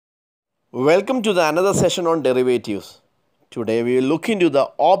Welcome to the another session on derivatives. Today we will look into the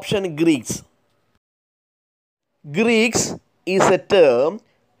option Greeks. Greeks is a term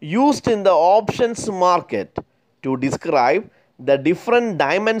used in the options market to describe the different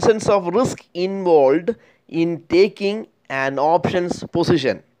dimensions of risk involved in taking an options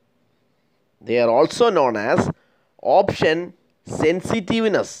position. They are also known as option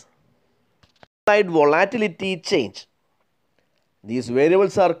sensitiveness, volatility change. These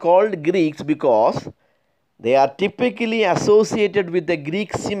variables are called Greeks because they are typically associated with the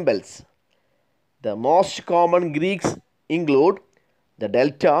Greek symbols. The most common Greeks include the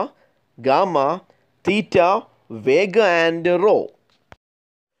delta, gamma, theta, Vega and rho.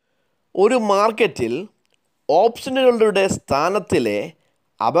 ഒരു മാർക്കറ്റിൽ ഓപ്ഷനുകളുടെ സ്ഥാനത്തിലെ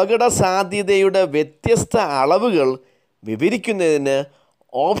അപകട സാധ്യതയുടെ വ്യത്യസ്ത അളവുകൾ വിവരിക്കുന്നതിന്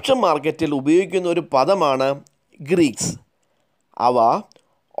option മാർക്കറ്റിൽ ഉപയോഗിക്കുന്ന ഒരു പദമാണ് Greeks. അവ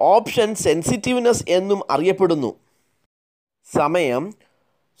ഓപ്ഷൻ സെൻസിറ്റീവ്നെസ് എന്നും അറിയപ്പെടുന്നു. സമയം,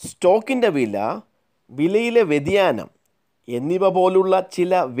 സ്റ്റോക്കിൻ്റെ വില, വിലയിലെ വ്യതിയാനം എന്നിവ പോലുള്ള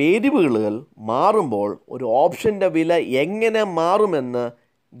ചില വേരിയബിളുകൾ മാറുമ്പോൾ ഒരു ഓപ്ഷൻ്റെ വില എങ്ങനെ മാറുമെന്ന്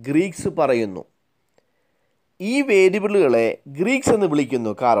ഗ്രീക്സ് പറയുന്നു. ഈ വേരിയബിളുകളെ ഗ്രീക്സ് എന്ന്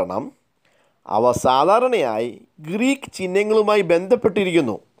വിളിക്കുന്നു കാരണം അവ സാധാരണയായി ഗ്രീക്ക് ചിഹ്നങ്ങളുമായി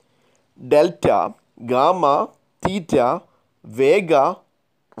ബന്ധപ്പെട്ടിരിക്കുന്നു. ഡെൽറ്റ, ഗാമ, തീറ്റ, വേഗ,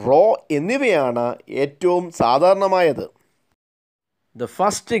 റോ എന്നിവയാണ് ഏറ്റവും സാധാരണമായത്. The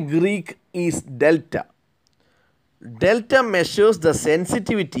first Greek is delta. Delta measures the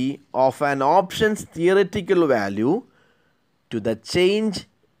sensitivity of an option's theoretical value to the change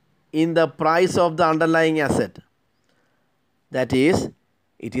in the price of the underlying asset. That is,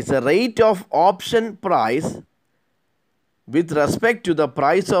 it is a rate of option price with respect to the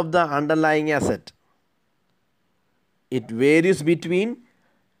price of the underlying asset. It varies between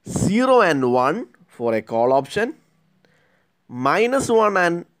 0 and 1 for a call option, -1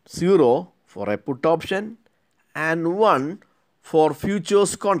 and 0 for a put option, and 1 for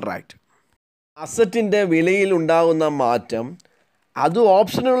futures contract. അസറ്റിൻ്റെ വിലയിൽ ഉണ്ടാകുന്ന മാറ്റം അത്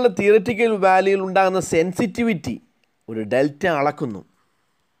ഓപ്ഷനുള്ള theoretical വാല്യൂയിൽ ഉണ്ടാകുന്ന sensitivity ഒരു delta അളക്കുന്നു.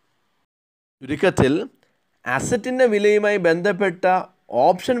 ചുരുക്കത്തിൽ അസറ്റിൻ്റെ വിലയുമായി ബന്ധപ്പെട്ട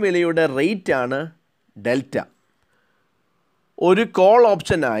ഓപ്ഷൻ വിലയുടെ റേറ്റാണ് ഡെൽറ്റ. ഒരു കോൾ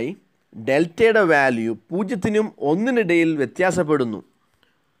ഓപ്ഷനായി ഡെൽറ്റയുടെ വാല്യൂ 0നും 1-നിടയിൽ വ്യത്യാസപ്പെടുന്നു.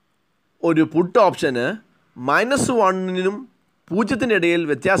 ഒരു പുട്ട് ഓപ്ഷന് -1നും 0-നിടയിൽ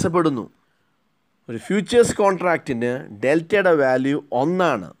വ്യത്യാസപ്പെടുന്നു. ഒരു ഫ്യൂച്ചേഴ്സ് കോൺട്രാക്റ്റിന് ഡെൽറ്റയുടെ വാല്യൂ 1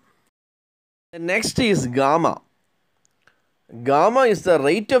 ആണ്. Next is gamma. Gamma is the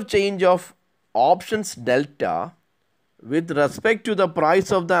rate of change of options delta with respect to the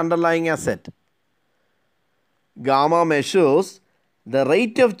price of the underlying asset. Gamma measures the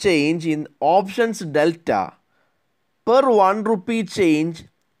rate of change in options delta per 1 rupee change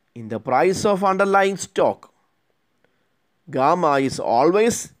in the price of underlying stock. Gamma is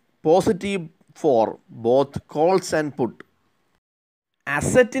always positive for both calls and put.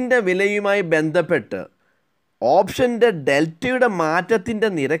 അസറ്റിൻ്റെ വിലയുമായി ബന്ധപ്പെട്ട് ഓപ്ഷൻ്റെ ഡെൽറ്റയുടെ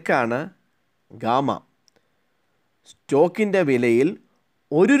മാറ്റത്തിൻ്റെ നിരക്കാണ് gamma. സ്റ്റോക്കിൻ്റെ വിലയിൽ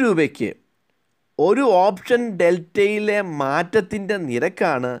 1 രൂപയ്ക്ക് ഒരു option ഡെൽറ്റയിലെ മാറ്റത്തിൻ്റെ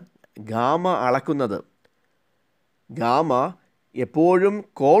നിരക്കാണ് ഗാമ അളക്കുന്നത്. ഗാമ എപ്പോഴും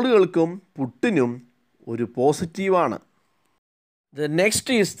കോളുകൾക്കും പുട്ടിനും ഒരു പോസിറ്റീവാണ്. The next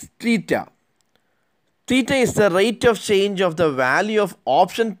is theta. Theta is the rate of change of the value of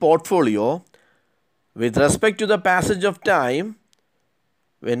option portfolio with respect to the passage of time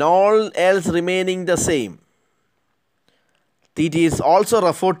when all else remaining the same. Theta is also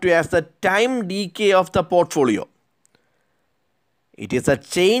referred to as the time decay of the portfolio. It is a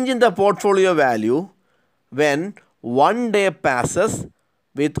change in the portfolio value when 1 day passes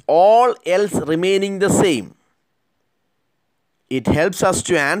with all else remaining the same. It helps us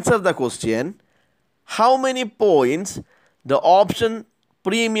to answer the question, how many points the option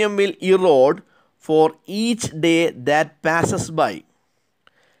premium will erode for each day that passes by.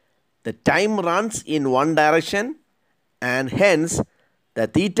 The time runs in one direction and hence the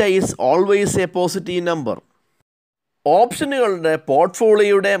theta is always a positive number. ഓപ്ഷനുകളുടെ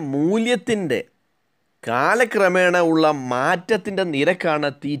പോർട്ട്ഫോളിയോയുടെ മൂല്യത്തിൻ്റെ കാലക്രമേണ ഉള്ള മാറ്റത്തിൻ്റെ നിരക്കാണ്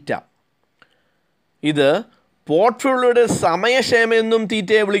തീറ്റ. ഇത് പോർട്ട്ഫോളിയോയുടെ സമയക്ഷേമമെന്നും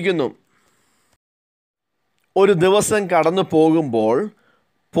തീറ്റയെ വിളിക്കുന്നു. ഒരു ദിവസം കടന്നു പോകുമ്പോൾ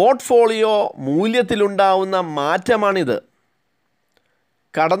പോർട്ട്ഫോളിയോ മൂല്യത്തിലുണ്ടാവുന്ന മാറ്റമാണിത്.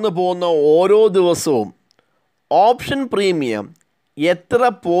 കടന്നു പോകുന്ന ഓരോ ദിവസവും ഓപ്ഷൻ പ്രീമിയം എത്ര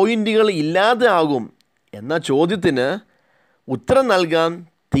പോയിൻറ്റുകൾ ഇല്ലാതെ ആകും എന്ന ചോദ്യത്തിന് ഉത്തരം നൽകാൻ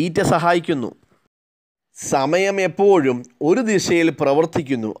തീറ്റ സഹായിക്കുന്നു. സമയം എപ്പോഴും ഒരു ദിശയിൽ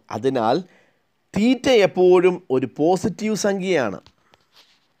പ്രവർത്തിക്കുന്നു. അതിനാൽ തീറ്റ എപ്പോഴും ഒരു പോസിറ്റീവ് സംഖ്യയാണ്.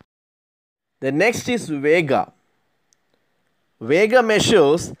 The next is Vega. Vega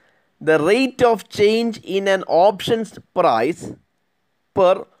measures the rate of change in an option's price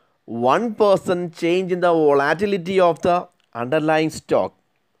per 1% change in the volatility of the underlying stock.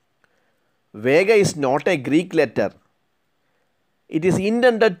 Vega is not a Greek letter. It is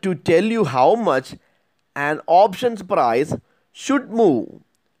intended to tell you how much an option's price should move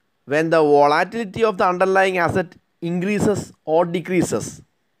when the volatility of the underlying asset increases or decreases.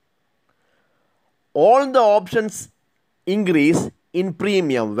 All the options increase in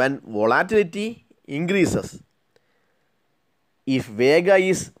premium when volatility increases. If Vega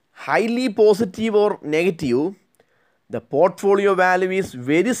is highly positive or negative, the portfolio value is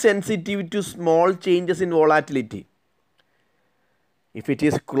very sensitive to small changes in volatility. If it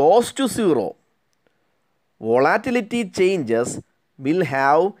is close to zero, volatility changes will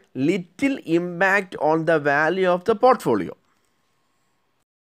have little impact on the value of the portfolio.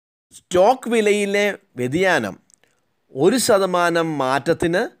 Stock വിലയിലെ വ്യതിയാനം 1%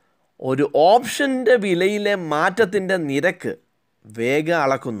 മാറ്റത്തിന് ഒരു ഓപ്ഷൻ്റെ വിലയിലെ മാറ്റത്തിൻ്റെ നിരക്ക് വേഗ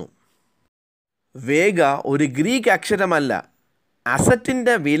അളക്കുന്നു. വേഗ ഒരു Greek അക്ഷരമല്ല.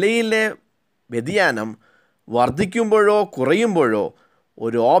 അസറ്റിൻ്റെ വിലയിലെ വ്യതിയാനം വർദ്ധിക്കുമ്പോഴോ കുറയുമ്പോഴോ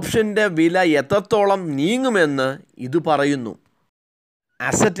ഒരു ഓപ്ഷൻ്റെ വില എത്രത്തോളം നീങ്ങുമെന്ന് ഇത് പറയുന്നു.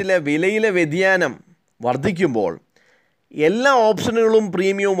 അസറ്റിലെ വിലയിലെ വ്യതിയാനം വർദ്ധിക്കുമ്പോൾ എല്ലാ ഓപ്ഷനുകളും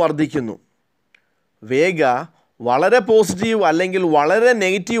പ്രീമിയവും വർദ്ധിക്കുന്നു. വേഗ വളരെ പോസിറ്റീവ് അല്ലെങ്കിൽ വളരെ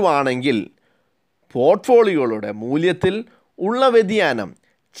നെഗറ്റീവ് ആണെങ്കിൽ പോർട്ട്ഫോളിയോകളുടെ മൂല്യത്തിൽ ഉള്ള വ്യതിയാനം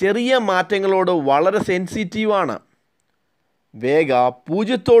ചെറിയ മാറ്റങ്ങളോട് വളരെ സെൻസിറ്റീവാണ്. വേഗ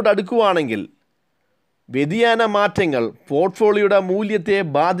 0 അടുക്കുകയാണെങ്കിൽ വ്യതിയാന മാറ്റങ്ങൾ പോർട്ട്ഫോളിയോയുടെ മൂല്യത്തെ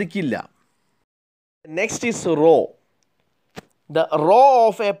ബാധിക്കില്ല. Next is raw. The row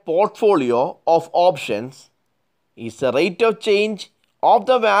of a portfolio of options is the rate of change of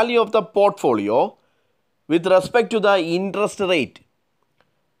the value of the portfolio with respect to the interest rate.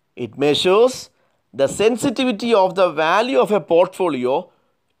 It measures the sensitivity of the value of a portfolio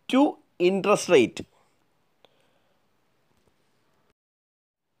to interest rate.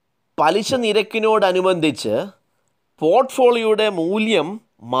 പലിശ നിരക്കിനോടനുബന്ധിച്ച് പോർട്ട്ഫോളിയോയുടെ മൂല്യം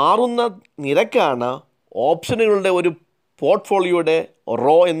മാറുന്ന നിരക്കാണ് ഓപ്ഷനുകളുടെ ഒരു പോർട്ട്ഫോളിയോയുടെ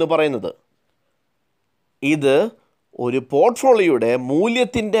raw എന്ന് പറയുന്നത്. ഇത് ഒരു പോർട്ട്ഫോളിയോയുടെ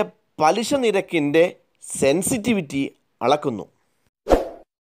മൂല്യത്തിൻ്റെ പലിശ നിരക്കിൻ്റെ സെൻസിറ്റിവിറ്റി അളക്കുന്നു.